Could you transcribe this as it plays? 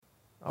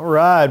All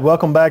right,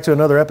 welcome back to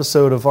another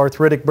episode of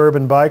Arthritic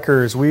Bourbon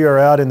Bikers. We are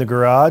out in the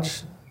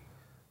garage.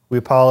 We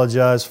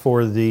apologize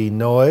for the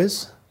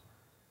noise,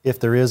 if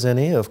there is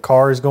any, of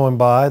cars going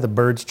by, the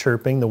birds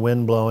chirping, the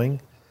wind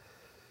blowing.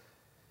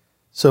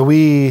 So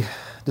we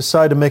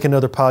decided to make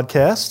another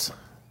podcast,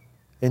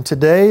 and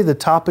today the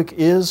topic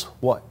is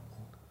what?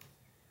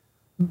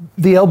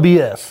 The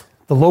LBS,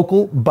 the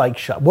local bike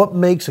shop. What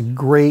makes a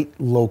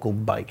great local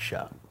bike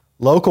shop?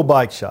 Local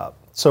bike shop.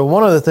 So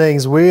one of the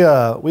things we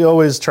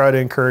always try to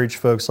encourage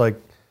folks, like,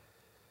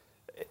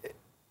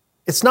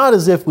 it's not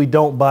as if we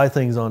don't buy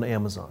things on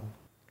Amazon.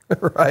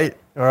 Right.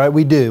 All right,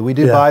 we do. We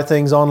do buy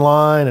things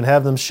online and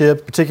have them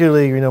shipped,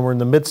 particularly, we're in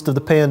the midst of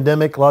the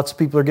pandemic. Lots of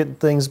people are getting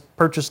things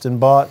purchased and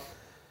bought.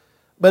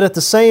 But at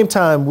the same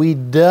time, we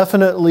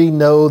definitely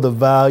know the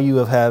value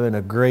of having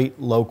a great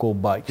local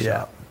bike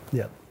shop.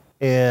 Yeah.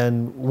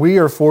 And we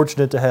are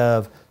fortunate to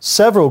have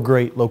several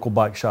great local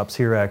bike shops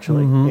here,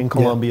 actually, in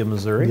Columbia,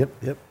 Missouri.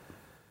 Yep.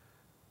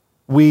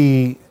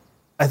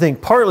 I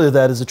think partly of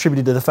that is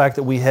attributed to the fact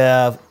that we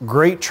have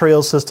great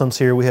trail systems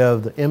here. We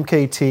have the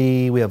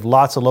MKT, we have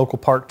lots of local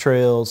park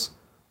trails,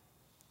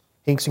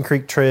 Hinkson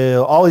Creek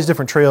Trail, all these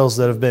different trails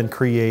that have been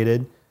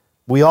created.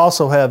 We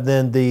also have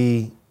then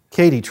the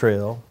Katy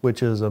Trail,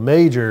 which is a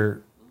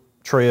major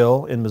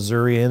trail in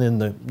Missouri and in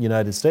the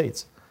United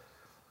States.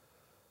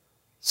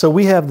 So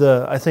we have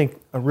I think,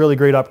 a really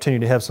great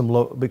opportunity to have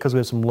because we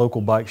have some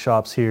local bike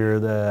shops here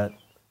that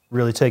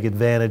really take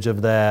advantage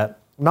of that.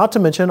 Not to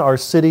mention, our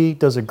city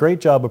does a great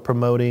job of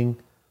promoting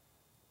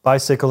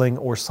bicycling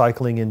or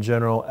cycling in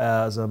general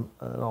as an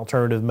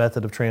alternative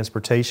method of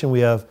transportation.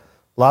 We have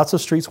lots of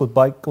streets with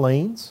bike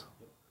lanes,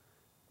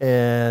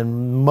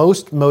 and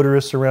most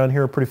motorists around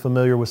here are pretty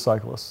familiar with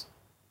cyclists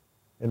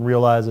and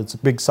realize it's a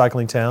big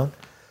cycling town.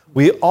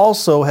 We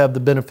also have the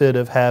benefit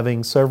of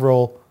having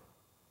several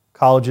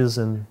colleges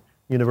and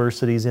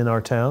universities in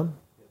our town,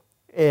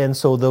 and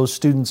so those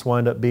students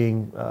wind up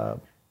being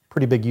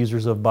pretty big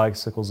users of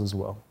bicycles as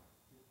well.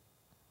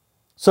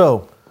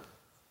 So,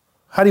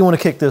 how do you want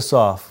to kick this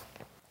off?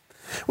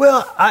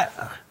 Well,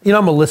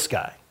 I'm a list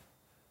guy.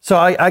 So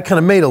I kind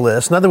of made a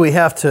list. Not that we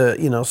have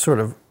to, sort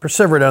of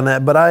perseverate on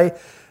that, but I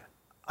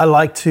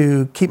like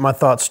to keep my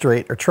thoughts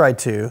straight, or try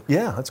to.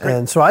 Yeah, that's great.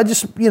 And so I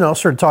just,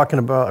 started talking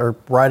about, or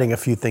writing a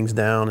few things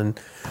down. And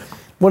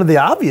one of the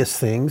obvious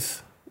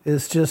things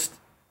is just,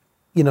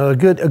 a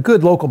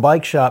good local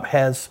bike shop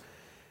has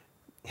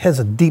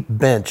a deep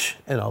bench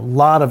and a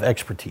lot of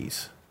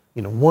expertise.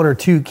 One or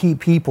two key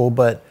people,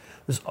 but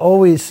there's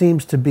always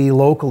seems to be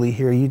locally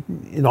here,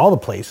 in all the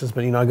places,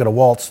 but I go to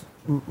Waltz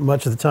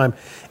much of the time,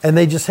 and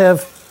they just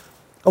have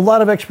a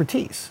lot of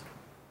expertise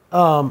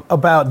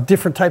about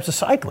different types of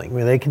cycling.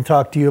 They can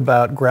talk to you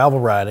about gravel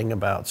riding,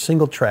 about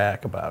single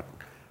track, about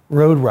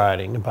road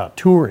riding, about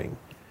touring,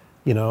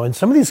 and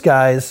some of these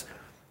guys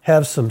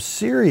have some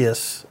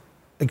serious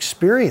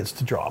experience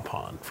to draw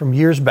upon from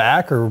years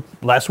back or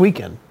last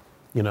weekend.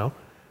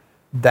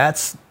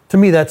 That's, to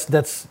me,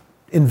 that's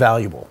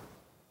invaluable.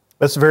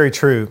 That's very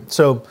true.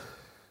 So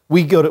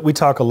we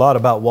talk a lot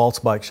about Waltz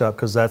Bike Shop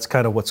because that's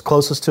kind of what's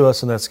closest to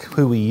us, and that's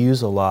who we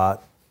use a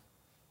lot.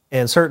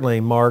 And certainly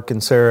Mark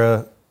and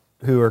Sarah,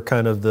 who are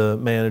kind of the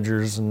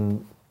managers,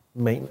 and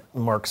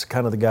Mark's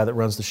kind of the guy that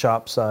runs the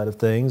shop side of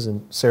things,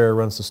 and Sarah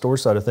runs the store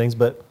side of things.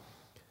 But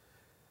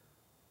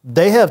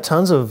they have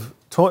tons of,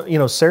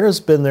 Sarah's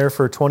been there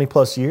for 20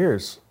 plus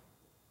years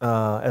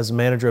as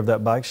manager of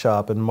that bike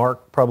shop, and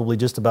Mark probably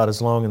just about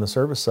as long in the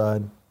service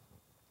side.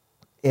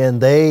 And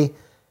they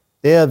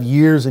have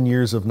years and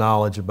years of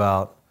knowledge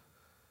about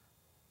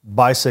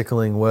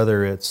bicycling,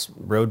 whether it's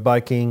road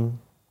biking,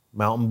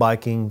 mountain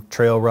biking,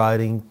 trail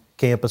riding,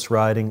 campus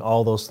riding,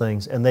 all those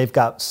things. And they've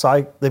got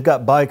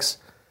bikes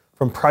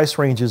from price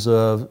ranges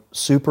of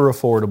super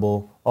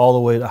affordable all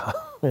the way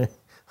to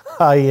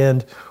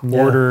high-end,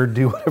 order,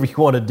 do whatever you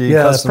want to do.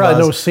 Yeah, there's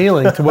probably no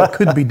ceiling to what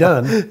could be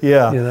done.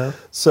 Yeah.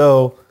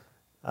 So,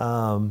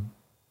 and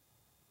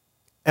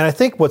I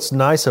think what's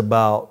nice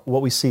about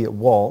what we see at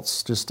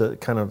Waltz, just to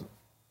kind of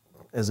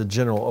as a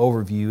general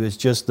overview, is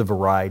just the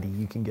variety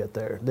you can get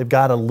there. They've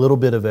got a little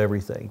bit of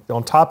everything.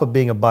 On top of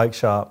being a bike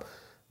shop,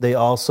 they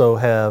also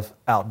have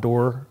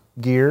outdoor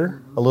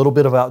gear, a little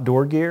bit of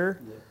outdoor gear,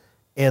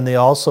 and they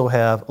also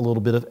have a little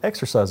bit of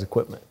exercise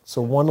equipment.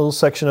 So one little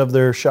section of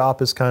their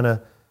shop is kind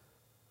of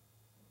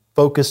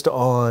focused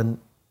on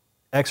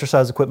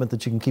exercise equipment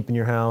that you can keep in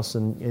your house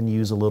and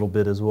use a little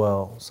bit as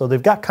well. So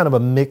they've got kind of a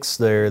mix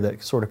there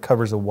that sort of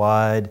covers a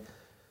wide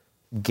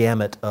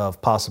gamut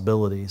of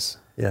possibilities.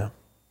 Yeah.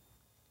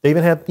 They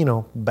even have,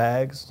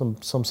 bags,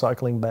 some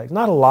cycling bags.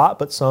 Not a lot,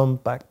 but some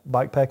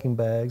bike packing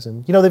bags.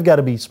 And, they've got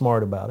to be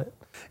smart about it.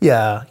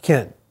 Yeah,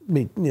 can't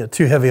be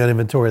too heavy on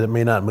inventory that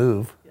may not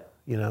move,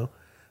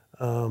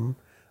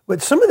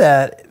 But some of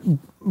that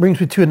brings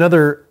me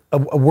to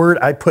a word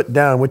I put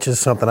down, which is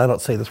something, I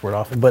don't say this word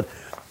often, but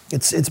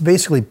it's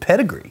basically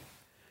pedigree.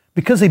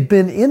 Because they've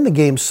been in the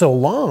game so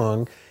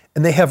long,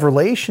 and they have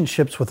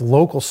relationships with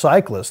local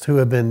cyclists who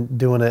have been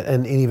doing it,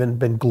 and even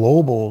been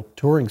global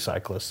touring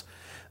cyclists,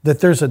 that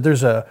there's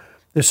a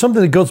there's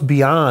something that goes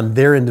beyond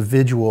their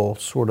individual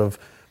sort of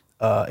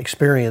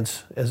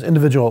experience as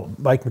individual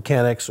bike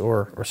mechanics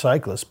or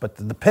cyclists, but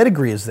the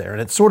pedigree is there,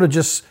 and it sort of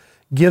just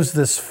gives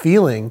this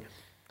feeling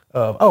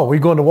of, oh, we're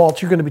going to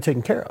Waltz, you're going to be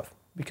taken care of,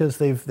 because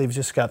they've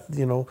just got,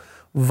 you know,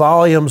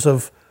 volumes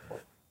of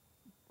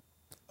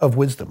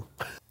wisdom.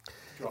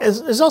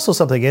 There's also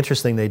something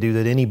interesting they do,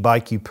 that any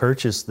bike you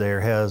purchase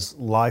there has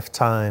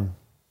lifetime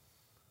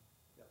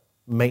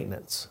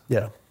maintenance.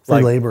 Yeah,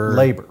 free labor.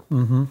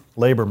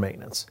 Labor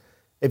maintenance.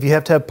 If you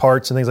have to have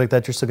parts and things like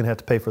that, you're still going to have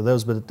to pay for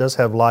those, but it does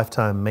have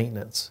lifetime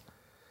maintenance,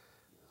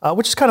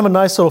 which is kind of a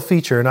nice little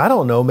feature. And I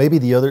don't know, maybe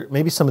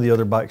some of the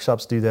other bike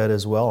shops do that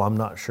as well. I'm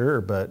not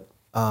sure, but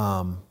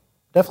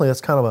definitely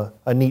that's kind of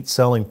a neat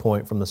selling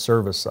point from the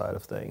service side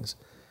of things.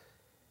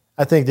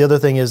 I think the other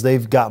thing is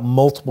they've got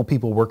multiple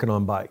people working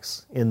on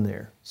bikes in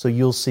there. So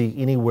you'll see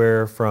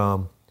anywhere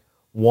from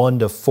 1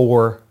 to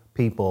 4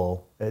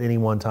 people at any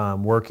one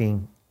time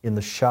working in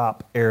the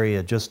shop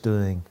area just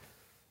doing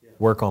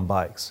work on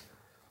bikes.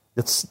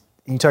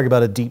 You talk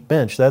about a deep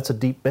bench, that's a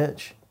deep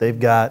bench. They've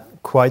got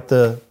quite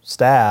the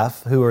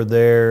staff who are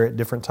there at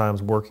different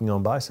times working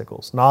on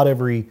bicycles. Not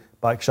every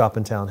bike shop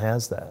in town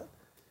has that.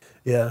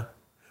 Yeah.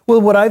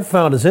 Well, what I've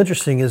found is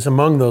interesting is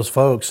among those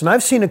folks, and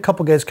I've seen a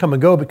couple guys come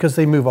and go because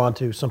they move on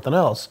to something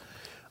else,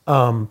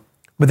 but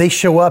they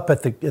show up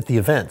at the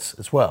events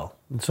as well.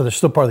 And so they're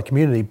still part of the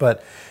community,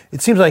 but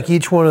it seems like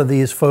each one of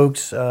these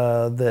folks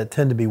that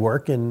tend to be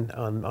working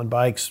on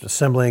bikes,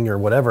 assembling or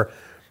whatever,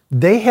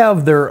 they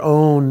have their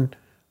own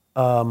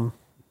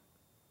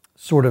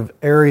sort of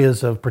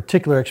areas of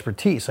particular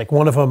expertise. Like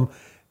one of them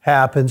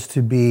happens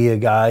to be a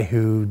guy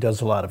who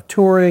does a lot of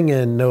touring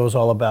and knows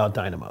all about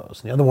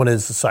dynamos. And the other one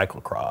is the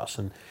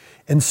cyclocross.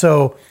 And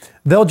so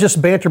they'll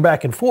just banter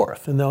back and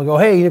forth, and they'll go,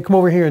 hey, come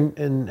over here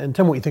and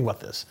tell me what you think about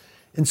this.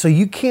 And so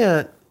you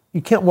can't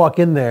walk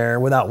in there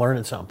without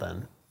learning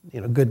something.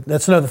 You know, good.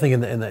 That's another thing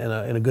in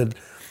a good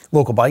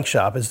local bike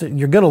shop, is that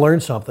you're going to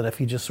learn something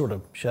if you just sort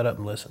of shut up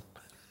and listen.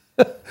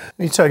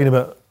 You're talking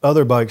about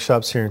other bike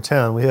shops here in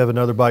town. We have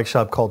another bike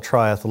shop called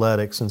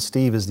Triathletics, and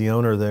Steve is the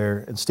owner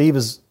there. And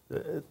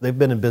they've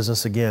been in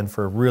business again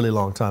for a really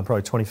long time,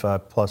 probably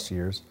 25 plus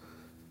years.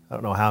 I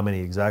don't know how many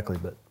exactly,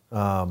 but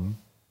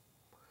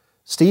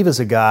Steve is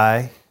a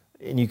guy,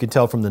 and you can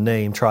tell from the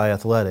name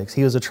Triathletics,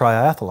 he was a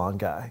triathlon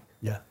guy.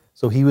 Yeah.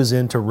 So he was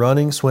into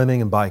running,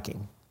 swimming, and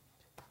biking.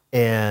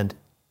 And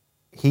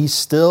he's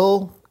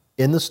still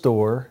in the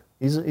store.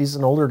 He's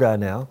an older guy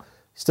now.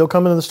 He's still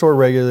coming to the store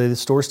regularly. The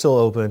store's still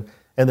open,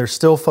 and they're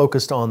still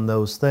focused on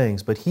those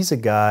things. But he's a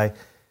guy,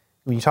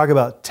 when you talk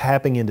about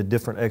tapping into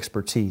different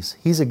expertise,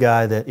 he's a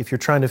guy that if you're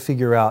trying to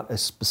figure out a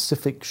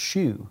specific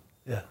shoe,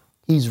 yeah,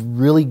 he's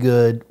really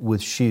good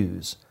with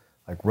shoes,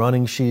 like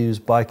running shoes,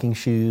 biking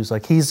shoes.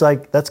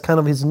 That's kind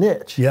of his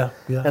niche. Yeah,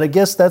 yeah. And I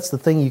guess that's the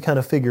thing you kind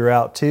of figure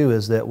out too,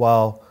 is that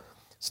while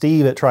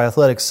Steve at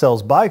Triathletics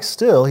sells bikes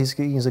still,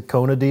 he's a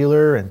Kona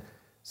dealer and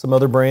some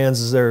other brands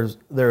is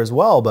there as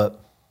well, but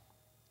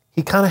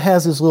he kind of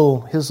has his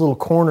little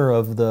corner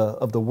of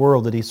the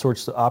world that he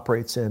sorts of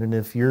operates in. And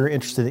if you're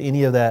interested in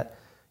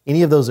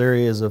any of those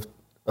areas of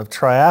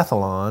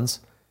triathlons,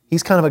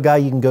 he's kind of a guy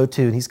you can go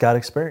to, and he's got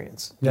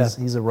experience. Yeah.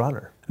 He's a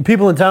runner. And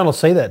people in town will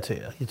say that to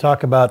you. You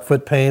talk about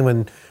foot pain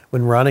when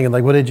running, and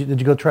like, what did you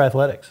go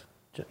Triathletics?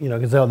 You know,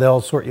 because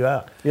they'll sort you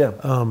out. Yeah.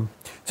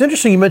 It's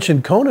interesting you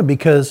mentioned Kona,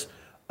 because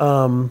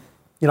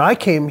I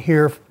came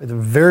here at the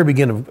very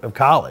beginning of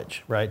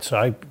college, right? So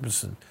I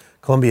was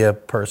Columbia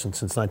person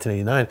since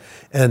 1989,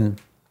 and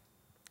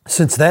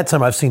since that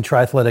time I've seen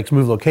Triathletics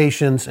move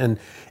locations and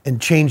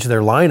change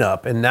their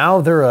lineup, and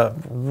now they're a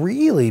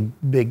really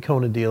big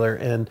Kona dealer.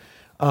 And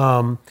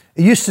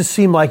it used to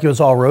seem like it was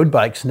all road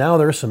bikes. Now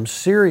there's some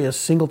serious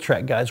single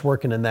track guys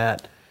working in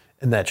that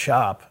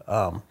shop,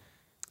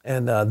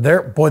 and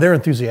they're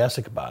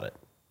enthusiastic about it.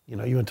 You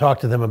know, you would talk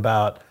to them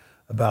about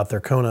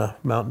their Kona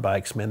mountain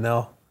bikes, man.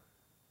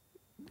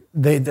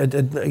 They get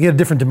a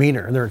different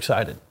demeanor, and they're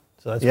excited.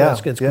 So that's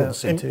cool to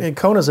see too. And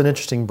Kona's an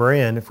interesting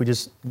brand. If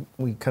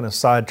we kind of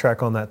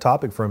sidetrack on that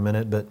topic for a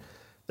minute, but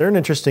they're an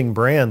interesting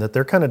brand that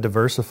they're kind of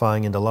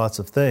diversifying into lots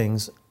of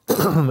things,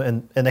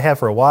 and they have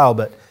for a while.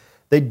 But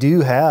they do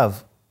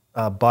have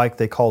a bike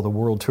they call the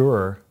World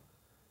Tourer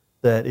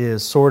that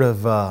is sort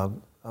of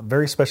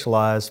very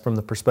specialized from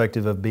the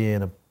perspective of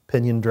being a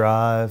pinion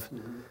drive,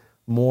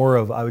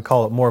 I would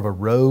call it more of a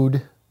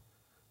road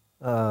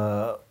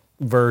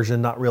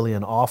version, not really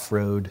an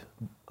off-road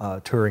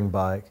touring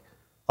bike.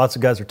 Lots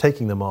of guys are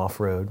taking them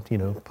off-road,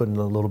 putting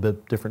a little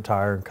bit different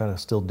tire and kind of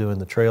still doing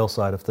the trail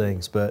side of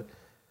things. But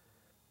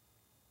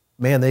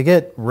man, they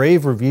get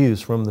rave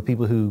reviews from the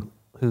people who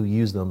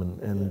use them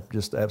and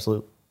just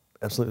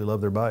absolutely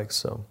love their bikes.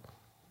 So,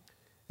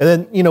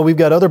 and then we've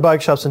got other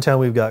bike shops in town.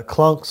 We've got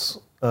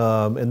Clunks,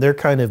 and they're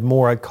kind of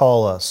more I'd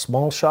call a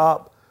small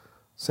shop,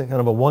 so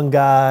kind of a one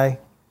guy.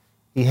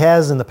 He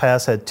has in the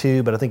past had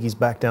two, but I think he's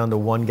back down to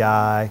one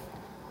guy.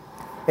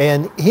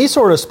 And he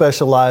sort of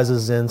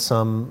specializes in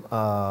some,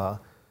 I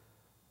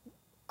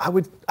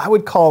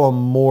would call them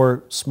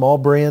more small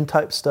brand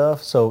type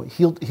stuff. So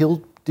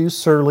he'll do do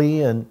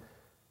Surly, and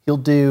he'll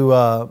do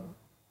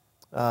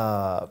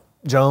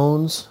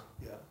Jones,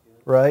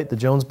 right? The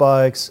Jones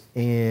bikes,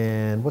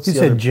 and what's You the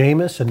said other?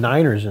 Jameis and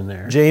Niners in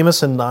there.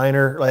 Jameis and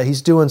Niner. Like,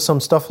 he's doing some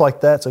stuff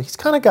like that. So he's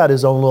kind of got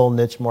his own little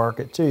niche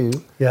market too.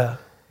 Yeah,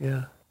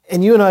 yeah.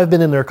 And you and I have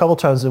been in there a couple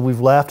times, and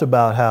we've laughed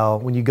about how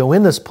when you go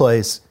in this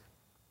place,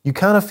 you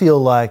kind of feel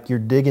like you're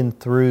digging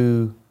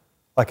through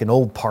like an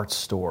old parts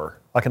store,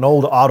 like an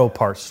old auto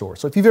parts store.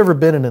 So if you've ever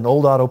been in an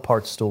old auto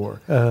parts store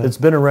that's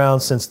been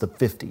around since the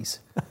 50s,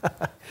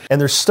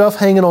 and there's stuff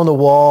hanging on the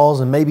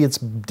walls, and maybe it's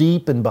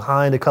deep and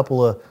behind a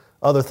couple of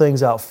other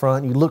things out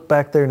front, you look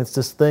back there and it's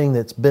this thing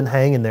that's been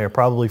hanging there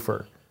probably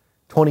for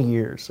 20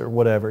 years or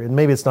whatever. And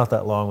maybe it's not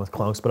that long with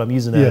Clunks, but I'm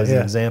using that as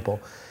an example.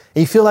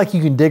 And you feel like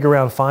you can dig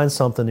around, find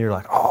something, and you're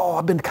like, oh,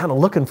 I've been kind of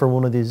looking for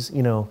one of these, this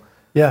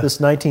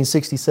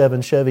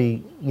 1967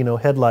 Chevy,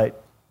 headlight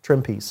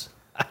trim piece.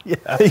 You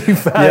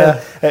found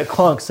at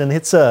Clunks. And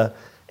it's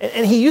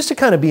and he used to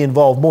kind of be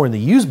involved more in the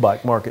used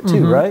bike market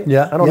too, right?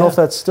 Yeah. I don't know if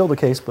that's still the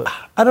case, but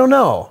I don't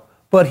know.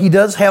 But he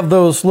does have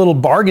those little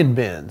bargain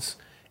bins,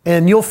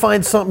 and you'll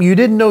find something you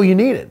didn't know you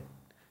needed.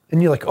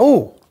 And you're like,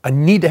 oh, I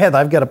need to have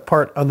that. I've got a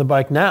part on the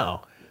bike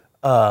now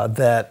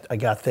that I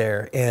got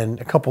there, and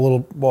a couple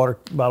little water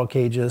bottle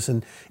cages,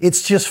 and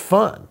it's just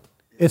fun.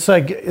 It's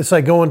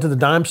like going to the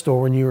dime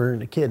store when you were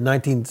a kid,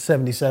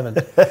 1977.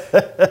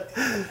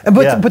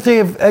 But they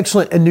have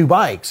excellent and new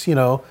bikes,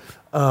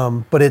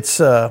 But it's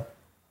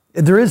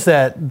there is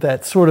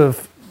that sort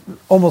of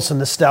almost a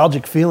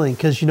nostalgic feeling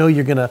because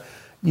you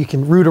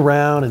can root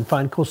around and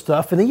find cool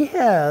stuff, and he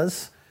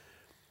has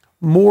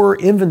more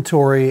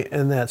inventory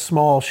in that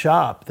small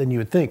shop than you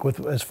would think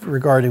as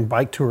regarding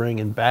bike touring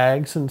and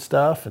bags and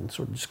stuff and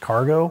sort of just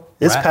cargo.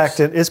 It's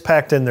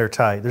packed in there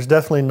tight. There's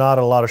definitely not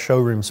a lot of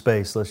showroom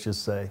space, let's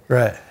just say.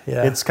 Right.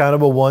 Yeah. It's kind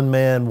of a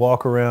one-man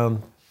walk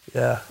around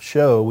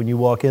show. When you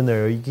walk in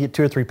there, you get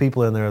 2 or 3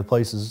 people in there, the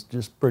place is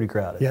just pretty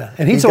crowded. Yeah.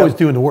 And he's always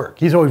doing the work.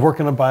 He's always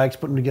working on bikes,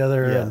 putting them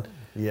together.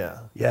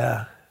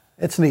 Yeah.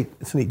 It's neat.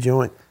 It's a neat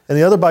joint. And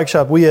the other bike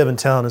shop we have in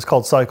town is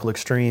called Cycle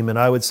Extreme, and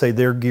I would say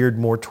they're geared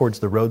more towards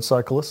the road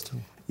cyclist.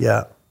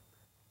 Yeah. A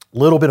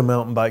little bit of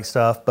mountain bike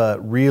stuff,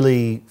 but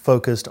really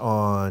focused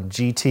on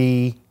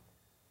GT.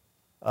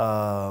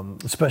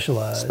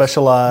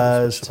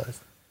 Specialized.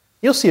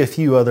 You'll see a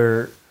few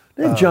other.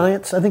 They have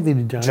Giants. I think they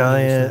do Giants.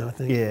 Giant. Now, I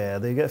think. Yeah,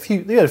 they got a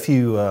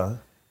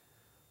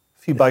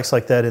few bikes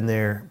like that in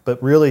there,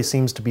 but really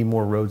seems to be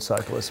more road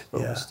cyclist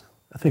focused. Yeah.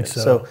 I think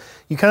so. So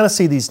you kind of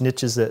see these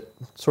niches that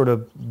sort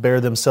of bear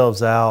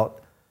themselves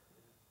out.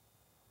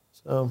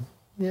 So,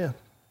 yeah.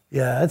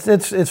 Yeah,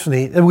 it's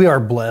neat. And we are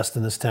blessed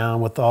in this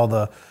town with all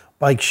the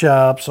bike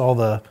shops, all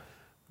the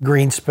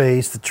green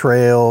space, the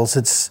trails.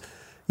 It's,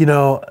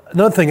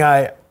 another thing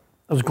I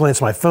was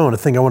glancing at my phone, a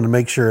thing I wanted to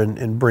make sure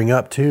and bring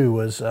up too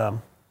was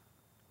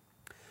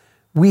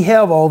we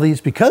have all these,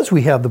 because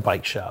we have the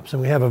bike shops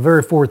and we have a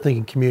very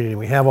forward-thinking community and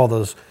we have all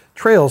those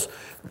trails,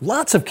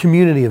 lots of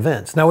community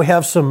events. Now we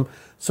have some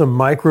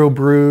micro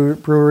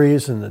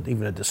breweries and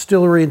even a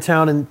distillery in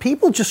town, and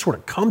people just sort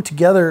of come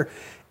together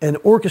and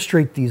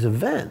orchestrate these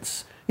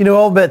events.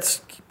 All that's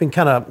been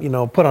kind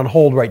of put on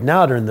hold right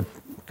now during the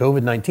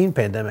COVID-19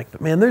 pandemic.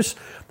 But man, there's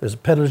a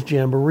Peddler's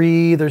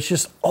Jamboree. There's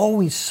just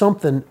always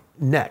something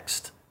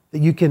next that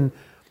you can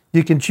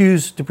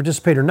choose to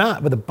participate or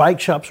not. But the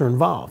bike shops are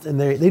involved, and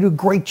they do a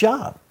great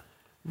job.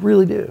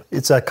 Really do.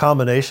 It's a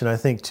combination, I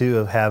think, too,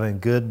 of having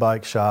good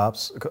bike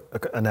shops,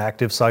 an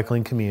active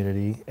cycling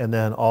community, and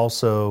then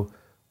also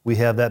we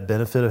have that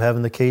benefit of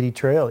having the Katy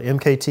Trail.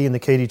 MKT and the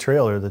Katy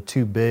Trail are the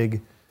 2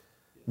 big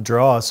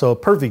draws. So a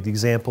perfect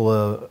example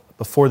of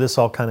before this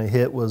all kind of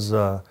hit was,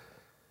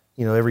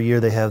 every year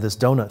they have this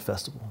donut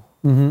festival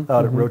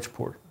out at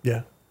Rocheport.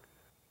 Yeah.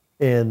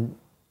 And,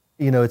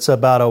 it's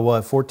about a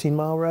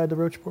 14-mile ride to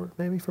Rocheport,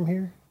 maybe from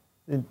here,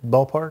 in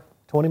ballpark,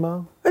 20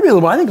 mile? Maybe a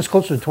little more. I think it's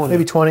closer to 20.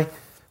 Maybe 20.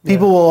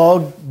 People will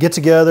all get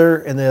together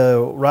and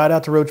they'll ride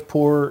out to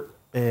Rocheport.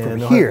 And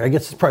from here, I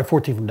guess it's probably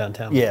 14 from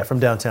downtown. Yeah, from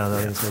downtown. I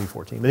think it's maybe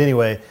 14. But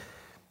anyway,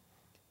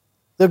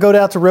 they'll go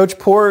down to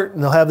Rocheport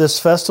and they'll have this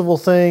festival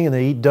thing and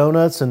they eat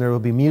donuts and there will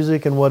be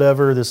music and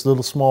whatever, this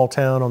little small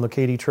town on the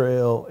Katy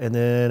Trail, and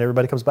then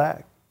everybody comes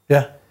back.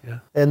 Yeah.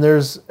 And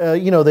there's,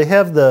 they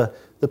have the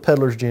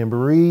Peddler's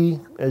Jamboree,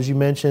 as you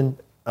mentioned.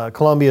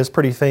 Columbia is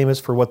pretty famous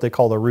for what they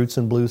call the Roots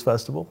and Blues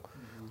Festival,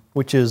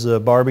 which is a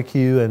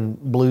barbecue and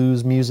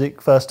blues music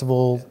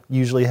festival,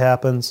 usually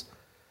happens.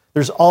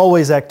 There's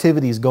always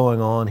activities going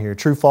on here.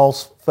 True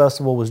False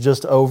Festival was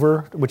just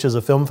over, which is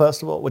a film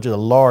festival, which is a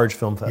large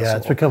film festival. Yeah,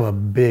 it's become a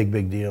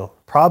big deal.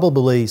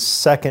 Probably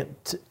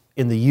second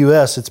in the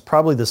U.S., it's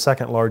probably the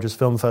second largest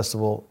film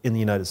festival in the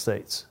United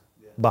States,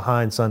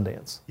 behind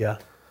Sundance. Yeah.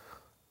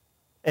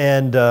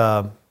 And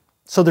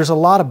so there's a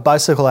lot of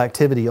bicycle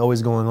activity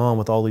always going on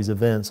with all these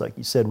events. Like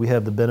you said, we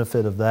have the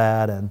benefit of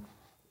that, and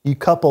you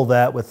couple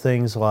that with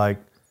things like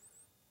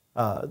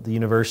the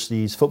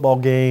university's football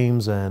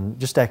games and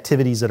just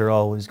activities that are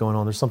always going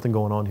on. There's something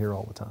going on here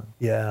all the time.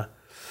 Yeah.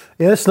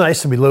 Yeah, it's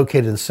nice to be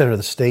located in the center of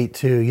the state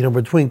too. You know,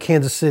 between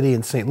Kansas City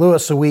and St.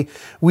 Louis, so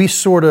we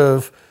sort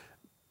of,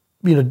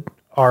 you know,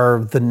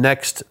 are the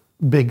next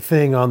big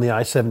thing on the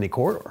I-70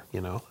 corridor. You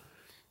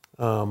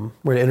know,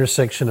 where the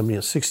intersection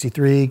of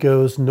 63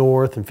 goes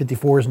north and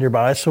 54 is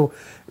nearby. So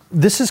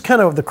this is kind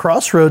of the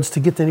crossroads to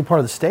get to any part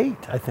of the state.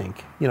 I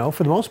think, you know,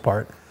 for the most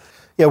part.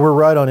 Yeah, we're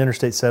right on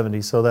Interstate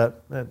 70, so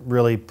that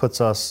really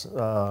puts us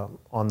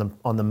on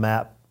the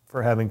map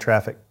for having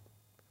traffic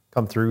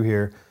come through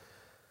here.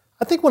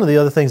 I think one of the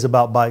other things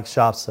about bike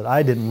shops that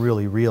I didn't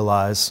really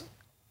realize,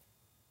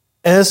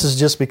 and this is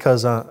just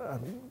because I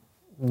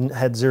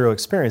had zero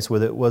experience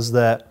with it, was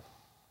that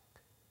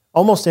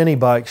almost any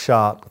bike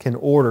shop can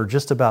order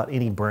just about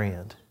any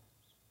brand.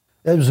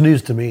 That was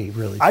news to me,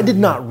 really. I did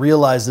not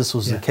realize this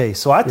was the case,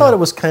 so I thought it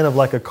was kind of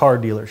like a car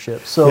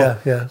dealership. So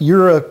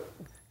you're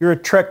a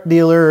Trek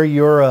dealer,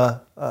 you're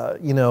a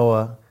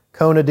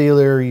Kona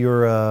dealer,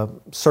 you're a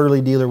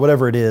Surly dealer,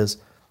 whatever it is.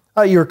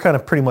 You're kind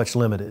of pretty much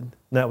limited, and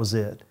that was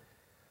it.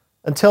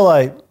 Until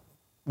I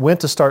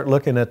went to start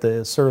looking at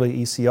the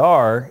Surly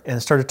ECR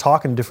and started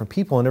talking to different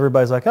people, and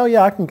everybody's like, "Oh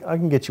yeah, I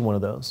can get you one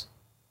of those,"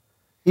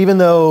 even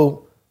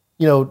though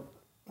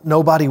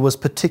nobody was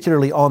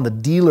particularly on the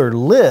dealer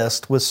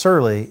list with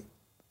Surly.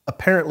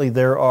 Apparently,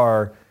 there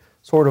are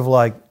sort of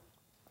like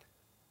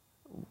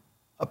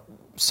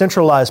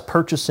centralized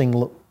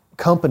purchasing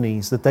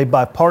companies that they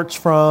buy parts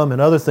from and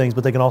other things,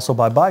 but they can also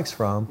buy bikes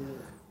from,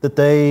 that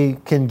they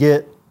can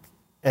get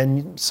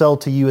and sell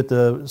to you at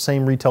the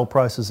same retail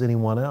price as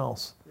anyone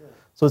else. Yeah.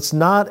 So it's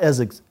not as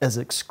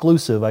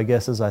exclusive, I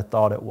guess, as I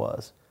thought it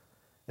was.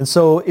 And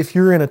so if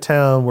you're in a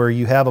town where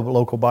you have a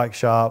local bike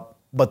shop,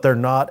 but they're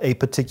not a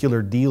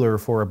particular dealer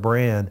for a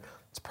brand,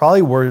 it's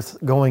probably worth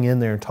going in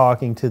there and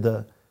talking to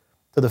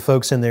the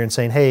folks in there and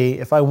saying, "Hey,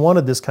 if I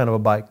wanted this kind of a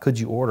bike, could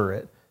you order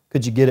it?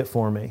 Could you get it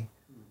for me?"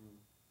 Mm-hmm.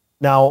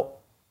 Now,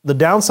 the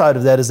downside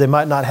of that is they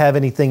might not have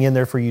anything in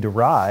there for you to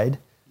ride,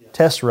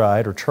 test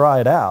ride, or try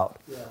it out.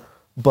 Yeah.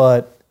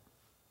 But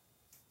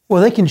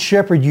well, they can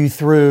shepherd you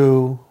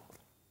through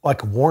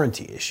like a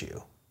warranty issue.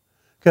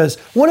 Because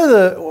one of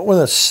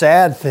the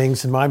sad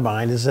things in my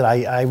mind is that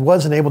I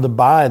wasn't able to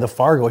buy the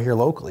Fargo here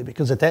locally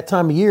because at that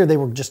time of year they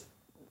were just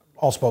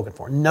all spoken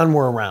for. None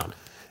were around.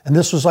 And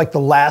this was like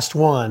the last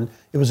one.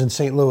 It was in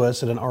St.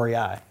 Louis at an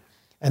REI.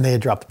 And they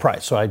had dropped the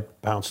price, so I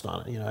bounced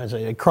on it. As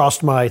I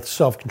crossed my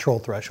self-control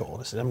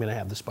threshold, I said, "I'm going to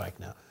have this bike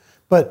now."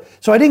 But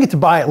so I didn't get to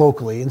buy it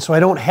locally, and so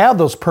I don't have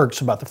those perks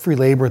about the free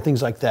labor and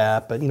things like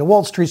that. But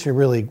Walt's treats me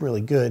really,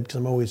 really good because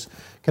I'm always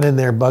kind of in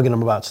there bugging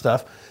them about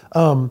stuff.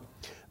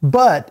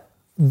 But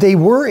they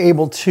were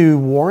able to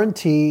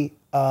warranty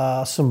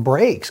some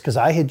brakes because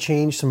I had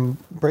changed some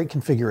brake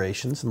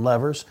configurations and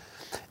levers,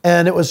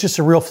 and it was just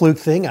a real fluke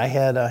thing. I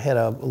had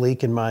a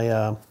leak in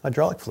my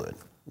hydraulic fluid.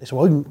 They said,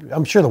 "Well,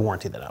 I'm sure they'll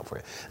warranty that out for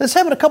you." And it's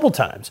happened a couple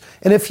times.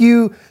 And if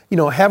you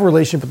have a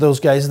relationship with those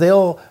guys,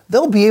 they'll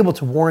be able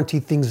to warranty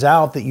things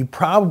out that you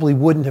probably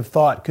wouldn't have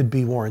thought could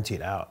be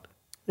warrantied out.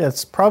 Yeah,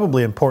 it's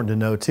probably important to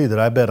know too that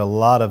I bet a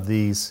lot of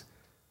these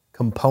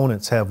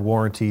components have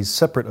warranties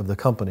separate of the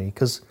company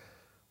because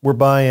we're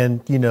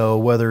buying,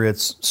 whether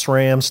it's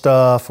SRAM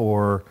stuff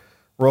or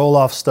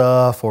roll-off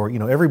stuff or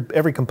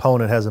every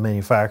component has a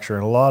manufacturer,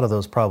 and a lot of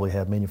those probably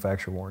have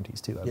manufacturer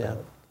warranties too. I bet.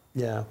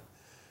 Yeah.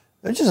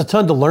 There's just a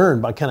ton to learn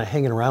by kind of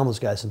hanging around those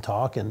guys and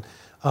talking,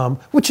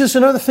 which is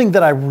another thing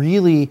that I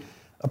really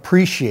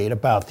appreciate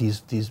about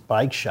these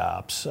bike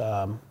shops.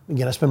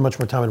 Again, I spend much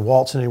more time in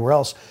Waltz than anywhere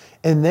else,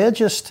 and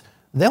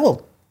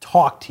they'll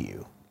talk to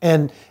you.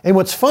 And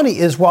what's funny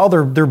is while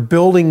they're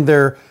building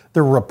their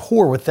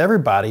rapport with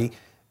everybody,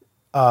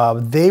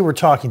 they were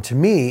talking to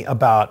me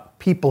about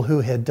people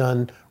who had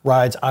done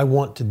rides I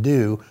want to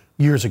do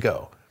years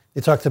ago. They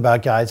talked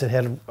about guys that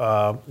had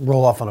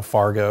roll off on a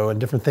Fargo and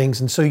different things.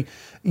 And so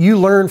you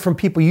learn from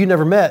people you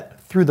never met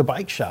through the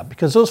bike shop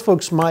because those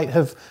folks might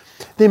have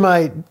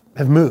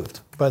moved,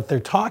 but they're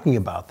talking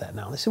about that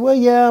now. They say, "Well,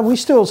 yeah, we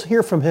still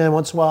hear from him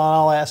once in a while.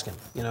 I'll ask him,"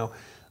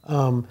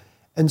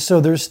 And so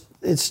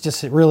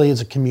it really is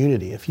a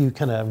community. If you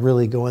kind of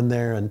really go in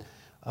there and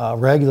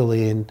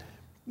regularly and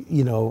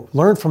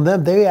learn from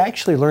them, they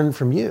actually learn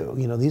from you.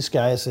 These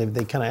guys,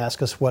 they kind of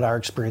ask us what our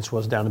experience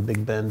was down in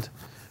Big Bend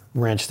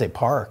Ranch State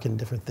Park and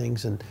different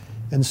things,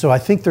 and so I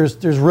think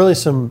there's really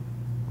some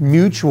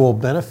mutual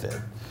benefit.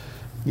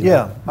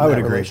 I would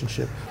agree.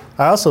 Relationship.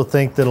 I also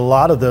think that a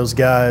lot of those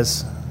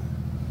guys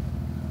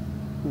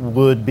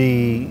would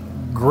be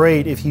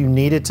great if you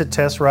needed to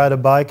test ride a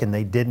bike and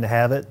they didn't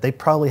have it. They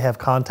probably have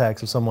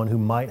contacts with someone who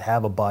might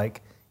have a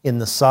bike in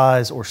the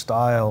size or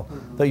style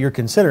that you're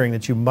considering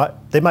that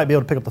they might be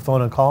able to pick up the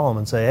phone and call them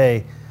and say,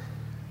 "Hey,"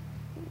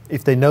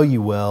 if they know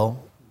you well,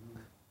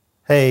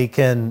 "Hey,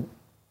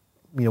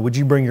 would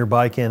you bring your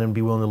bike in and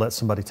be willing to let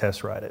somebody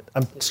test ride it?"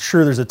 I'm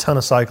sure there's a ton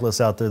of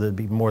cyclists out there that'd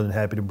be more than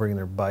happy to bring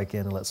their bike in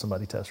and let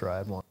somebody test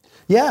ride one.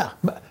 Yeah.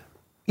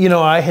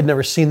 I had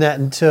never seen that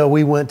until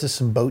we went to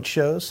some boat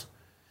shows.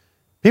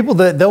 People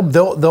that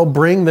they'll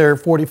bring their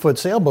 40-foot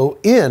sailboat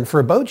in for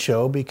a boat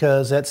show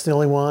because that's the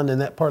only one in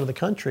that part of the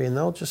country, and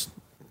they'll just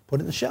put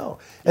it in the show.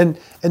 And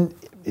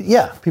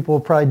yeah, people will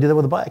probably do that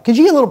with a bike. Because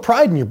you get a little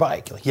pride in your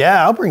bike. You're like,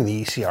 yeah, I'll bring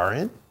the ECR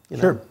in. You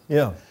know? Sure.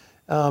 Yeah.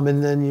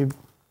 And then you,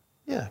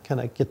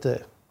 kind of get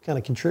to kind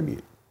of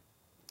contribute.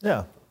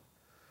 Yeah.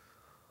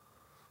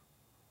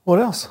 What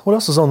else? What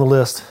else is on the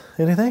list?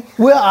 Anything?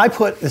 Well,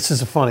 this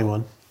is a funny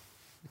one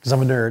because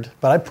I'm a nerd,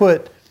 but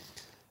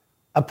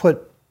I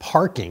put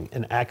parking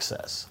and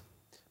access.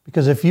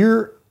 Because if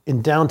you're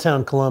in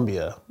downtown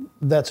Columbia,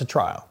 that's a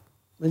trial.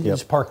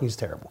 Just parking is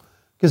terrible.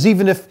 Because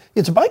even if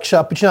it's a bike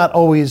shop, but you're not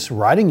always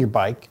riding your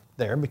bike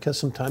there because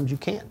sometimes you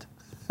can't.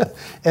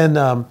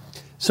 And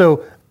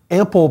so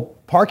ample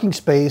parking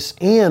space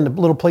and a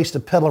little place to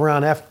pedal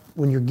around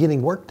when you're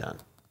getting work done.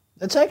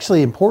 That's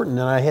actually important,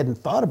 and I hadn't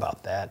thought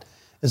about that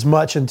as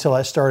much until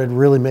I started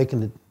really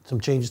making some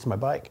changes to my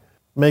bike.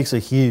 Makes a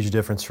huge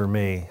difference for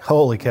me.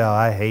 Holy cow,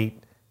 I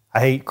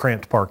hate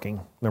cramped parking,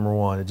 number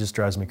one. It just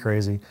drives me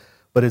crazy.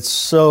 But it's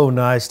so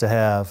nice to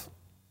have,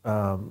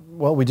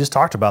 we just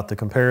talked about the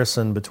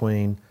comparison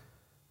between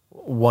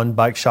one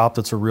bike shop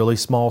that's a really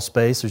small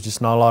space, there's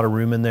just not a lot of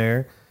room in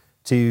there,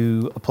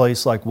 to a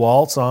place like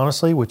Waltz,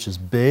 honestly, which is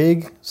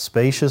big,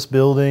 spacious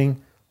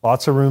building,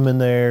 lots of room in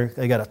there.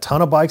 They got a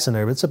ton of bikes in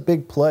there, but it's a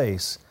big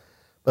place.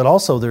 But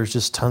also there's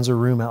just tons of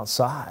room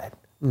outside.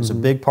 There's a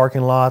big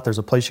parking lot. There's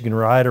a place you can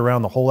ride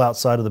around the whole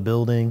outside of the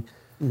building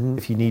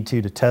if you need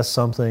to test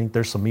something.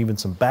 There's even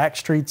some back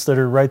streets that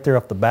are right there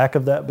off the back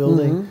of that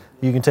building.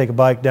 You can take a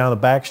bike down the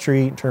back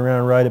street, turn around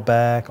and ride it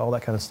back, all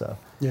that kind of stuff.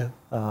 Yeah.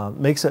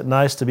 Makes it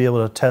nice to be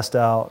able to test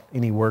out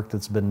any work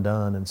that's been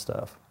done and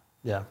stuff.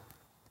 Yeah.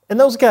 And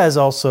those guys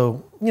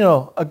also,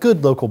 a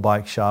good local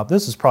bike shop,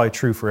 this is probably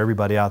true for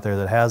everybody out there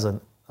that has a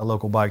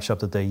local bike shop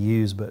that they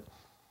use, but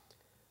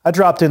I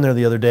dropped in there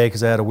the other day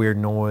because I had a weird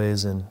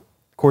noise, and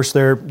of course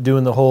they're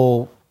doing the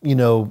whole,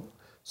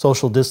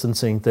 social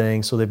distancing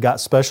thing, so they've got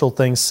special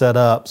things set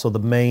up so the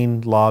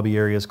main lobby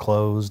area is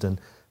closed, and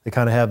they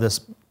kind of have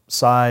this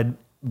side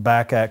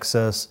back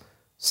access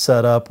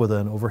set up with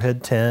an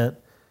overhead tent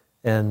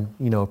and,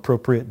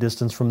 appropriate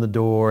distance from the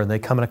door, and they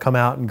come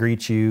out and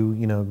greet you,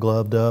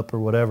 gloved up or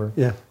whatever.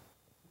 Yeah.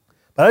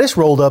 But I just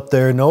rolled up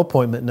there, no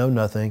appointment, no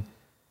nothing,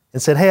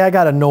 and said, hey, I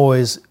got a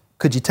noise.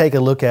 Could you take a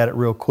look at it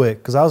real quick?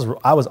 Because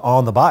I was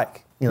on the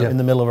bike, in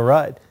the middle of a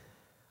ride.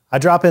 I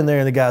drop in there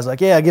and the guy's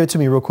like, yeah, give it to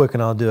me real quick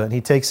and I'll do it. And he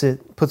takes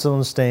it, puts it on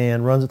the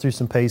stand, runs it through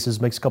some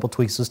paces, makes a couple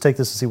tweaks. Let's take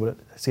this and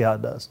see how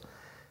it does.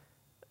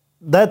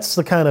 That's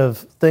the kind of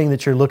thing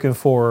that you're looking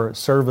for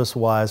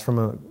service-wise from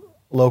a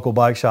local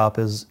bike shop,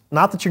 is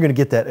not that you're going to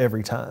get that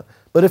every time,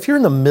 but if you're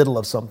in the middle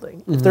of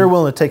something, if they're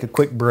willing to take a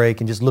quick break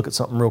and just look at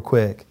something real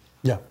quick,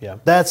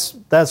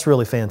 that's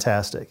really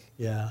fantastic.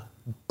 Yeah.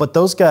 But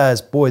those guys,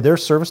 boy, their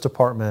service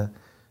department,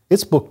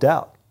 it's booked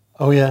out.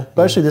 Oh, yeah.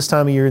 Especially this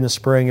time of year in the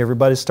spring,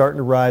 everybody's starting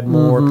to ride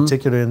more,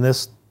 particularly in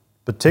this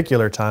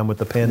particular time with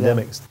the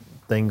pandemic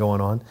thing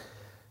going on.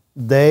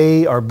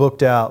 They are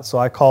booked out. So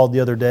I called the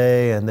other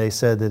day and they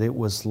said that it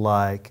was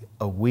like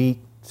a week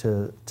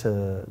to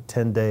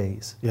 10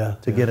 days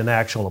to get an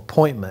actual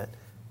appointment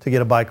to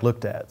get a bike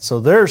looked at. So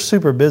they're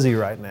super busy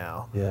right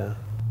now. Yeah.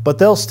 But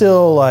they'll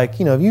still, if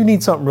you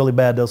need something really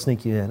bad, they'll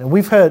sneak you in. And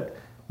we've had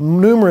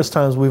numerous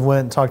times we've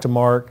went and talked to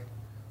Mark,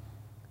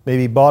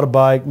 maybe bought a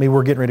bike, maybe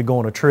we're getting ready to go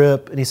on a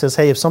trip, and he says,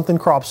 hey, if something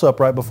crops up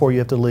right before you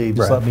have to leave,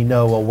 just let me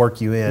know, I'll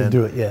work you in. We'll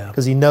do it, yeah.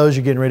 Because he knows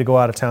you're getting ready to go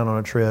out of town on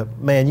a trip.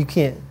 Man, you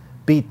can't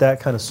beat that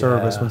kind of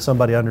service when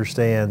somebody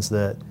understands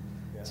that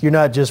you're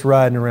not just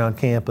riding around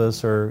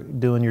campus or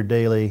doing your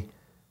daily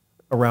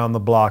around the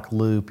block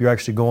loop. You're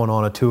actually going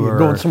on a tour. You're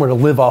going somewhere to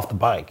live off the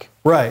bike.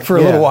 Right. For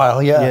a little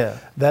while, Yeah.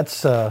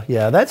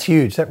 That's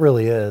huge. That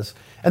really is.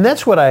 And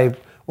that's what I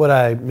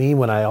mean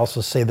when I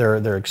also say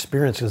their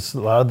experience, is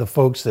a lot of the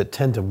folks that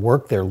tend to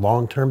work there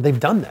long term, they've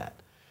done that.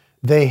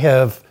 They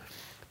have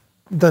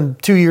done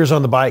 2 years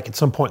on the bike at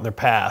some point in their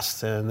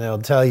past, and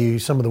they'll tell you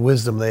some of the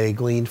wisdom they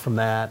gleaned from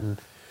that. And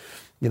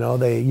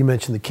you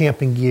mentioned the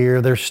camping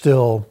gear, they're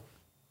still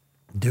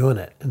doing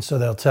it. And so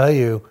they'll tell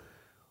you,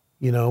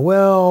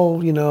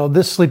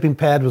 this sleeping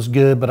pad was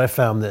good, but I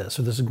found this,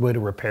 or this is a way to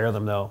repair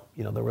them. They'll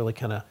really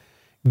kind of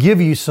give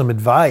you some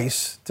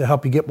advice to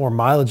help you get more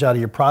mileage out of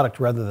your product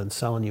rather than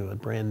selling you a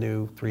brand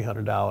new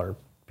 $300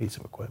 piece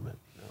of equipment.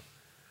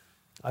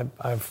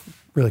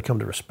 I've really come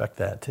to respect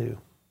that too.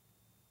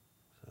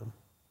 So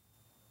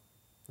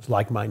it's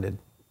like-minded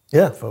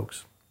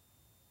folks.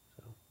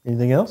 So.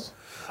 Anything else?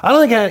 I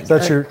don't think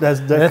that's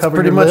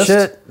pretty your much list?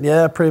 it.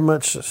 Yeah, pretty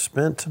much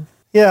spent.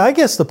 Yeah, I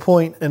guess the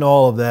point in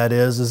all of that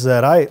is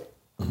that I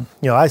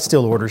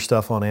still order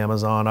stuff on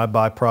Amazon. I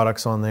buy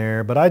products on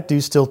there, but I do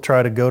still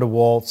try to go to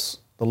Waltz,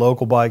 the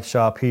local bike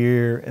shop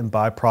here, and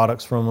buy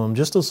products from them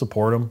just to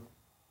support them.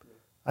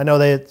 I know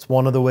it's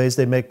one of the ways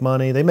they make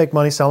money. They make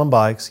money selling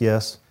bikes,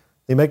 yes.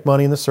 They make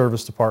money in the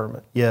service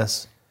department,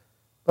 yes.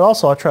 But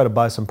also I try to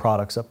buy some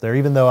products up there,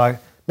 even though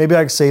maybe I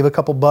can save a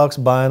couple bucks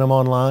buying them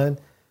online.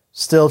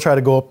 Still try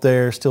to go up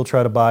there, still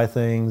try to buy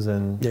things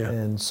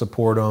and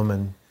support them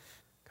and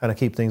kind of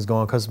keep things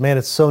going. Because, man,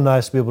 it's so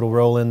nice to be able to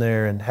roll in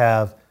there and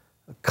have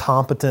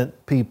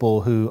competent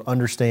people who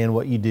understand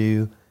what you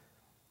do,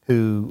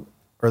 who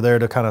are there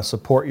to kind of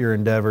support your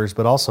endeavors,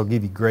 but also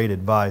give you great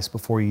advice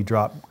before you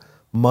drop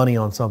money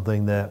on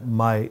something that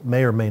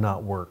may or may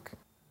not work.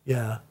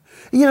 Yeah.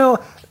 You know,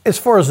 as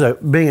far as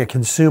being a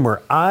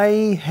consumer,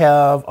 I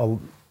have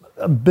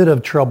a bit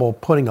of trouble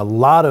putting a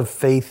lot of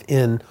faith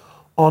in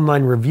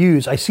online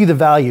reviews. I see the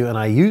value and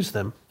I use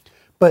them,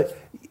 but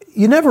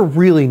you never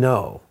really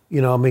know.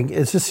 You know, I mean,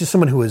 it's just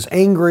someone who is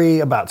angry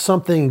about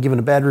something and giving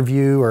a bad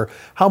review, or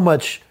how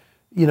much,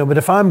 you know, but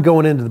if I'm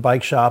going into the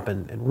bike shop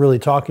and really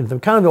talking to them,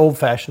 kind of the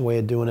old-fashioned way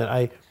of doing it,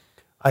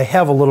 I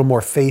have a little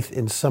more faith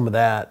in some of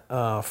that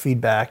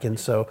feedback, and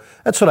so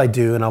that's what I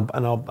do, and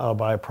I'll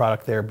buy a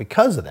product there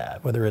because of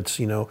that, whether it's,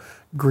 you know,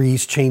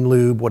 grease, chain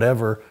lube,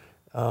 whatever,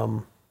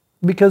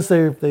 because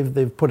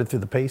they've put it through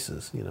the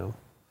paces, you know.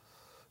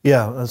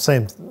 Yeah,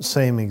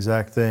 same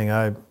exact thing.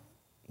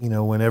 You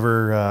know,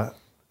 whenever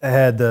I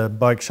had the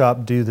bike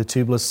shop do the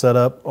tubeless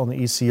setup on the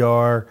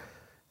ECR,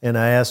 and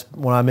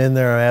when I'm in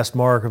there, I asked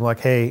Mark, I'm like,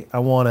 hey, I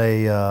want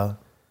a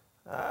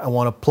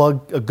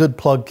good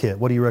plug kit.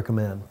 What do you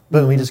recommend?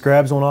 Boom, he just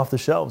grabs one off the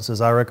shelf and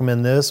says, I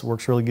recommend this.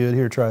 Works really good.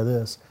 Here, try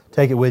this.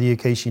 Take it with you in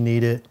case you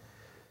need it.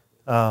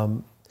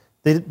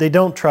 They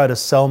don't try to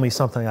sell me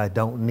something I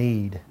don't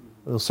need.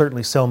 They'll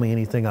certainly sell me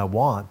anything I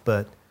want,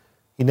 but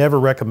he never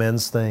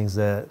recommends things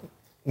that,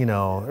 you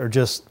know, are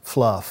just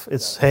fluff.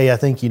 It's, hey, I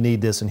think you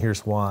need this and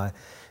here's why.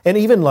 And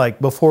even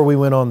like before we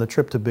went on the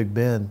trip to Big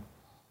Bend,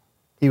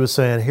 he was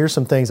saying, here's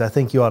some things I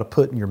think you ought to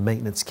put in your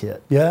maintenance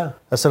kit. Yeah.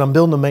 I said, I'm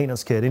building a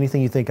maintenance kit,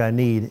 anything you think I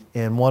need.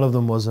 And one of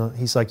them was,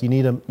 he's like, you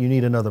need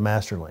another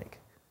master link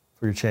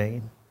for your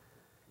chain.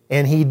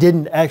 And he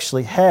didn't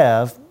actually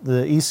have,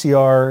 the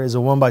ECR is a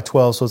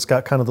 1x12, so it's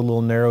got kind of the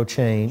little narrower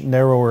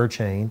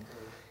chain.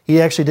 He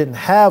actually didn't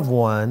have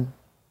one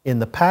in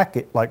the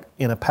packet, like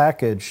in a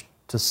package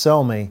to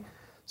sell me.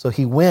 So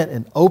he went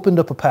and opened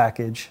up a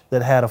package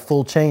that had a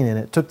full chain in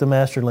it, took the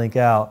master link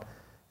out,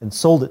 and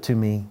sold it to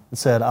me and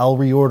said, I'll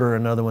reorder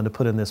another one to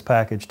put in this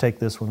package. Take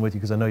this one with you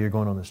because I know you're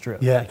going on this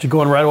trip. Yeah, you're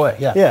going right away.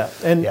 Yeah. Yeah.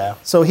 And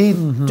so he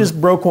just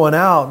broke one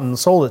out and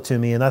sold it to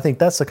me. And I think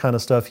that's the kind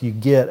of stuff you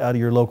get out of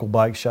your local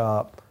bike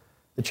shop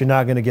that you're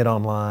not going to get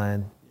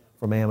online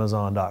from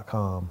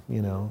Amazon.com.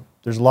 You know,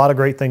 there's a lot of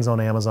great things on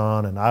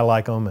Amazon, and I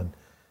like them, and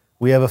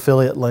we have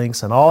affiliate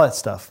links and all that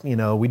stuff. You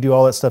know, we do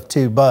all that stuff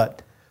too,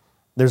 but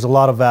there's a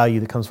lot of value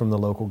that comes from the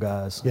local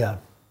guys. Yeah.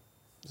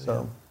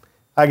 So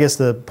I guess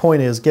the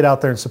point is, get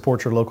out there and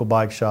support your local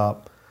bike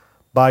shop.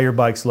 Buy your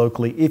bikes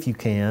locally if you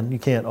can. You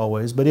can't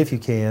always, but if you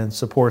can,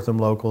 support them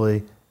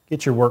locally.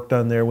 Get your work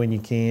done there when you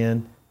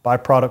can. Buy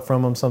product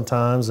from them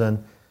sometimes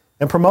and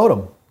promote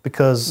them,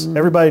 because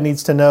everybody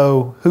needs to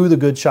know who the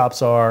good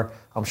shops are.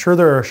 I'm sure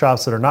there are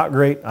shops that are not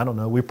great. I don't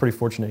know. We're pretty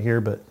fortunate here,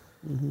 but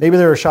maybe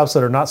there are shops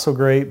that are not so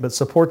great, but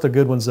support the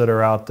good ones that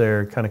are out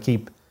there. Kind of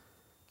keep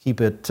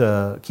it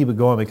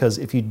going, because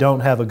if you don't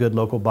have a good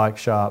local bike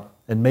shop,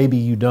 and maybe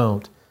you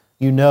don't,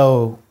 you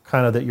know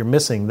kind of that you're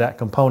missing that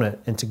component.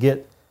 And to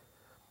get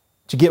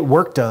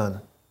work done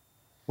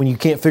when you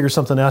can't figure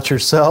something out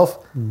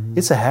yourself,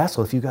 it's a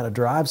hassle if you got to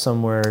drive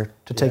somewhere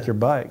to take your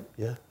bike.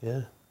 Yeah.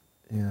 You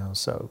know,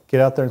 so get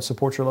out there and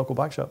support your local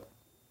bike shop.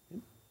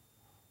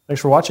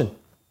 Thanks for watching.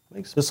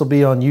 Thanks. This will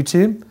be on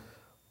YouTube.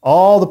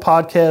 All the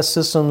podcast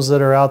systems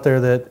that are out there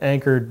that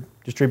Anchor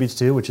distributes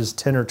to, which is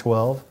 10 or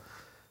 12.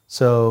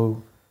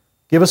 So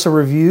give us a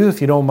review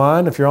if you don't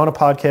mind. If you're on a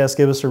podcast,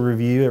 give us a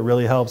review. It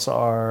really helps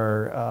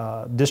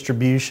our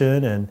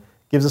distribution and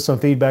gives us some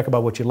feedback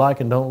about what you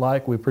like and don't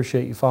like. We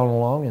appreciate you following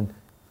along, and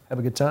have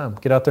a good time.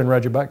 Get out there and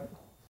ride your bike.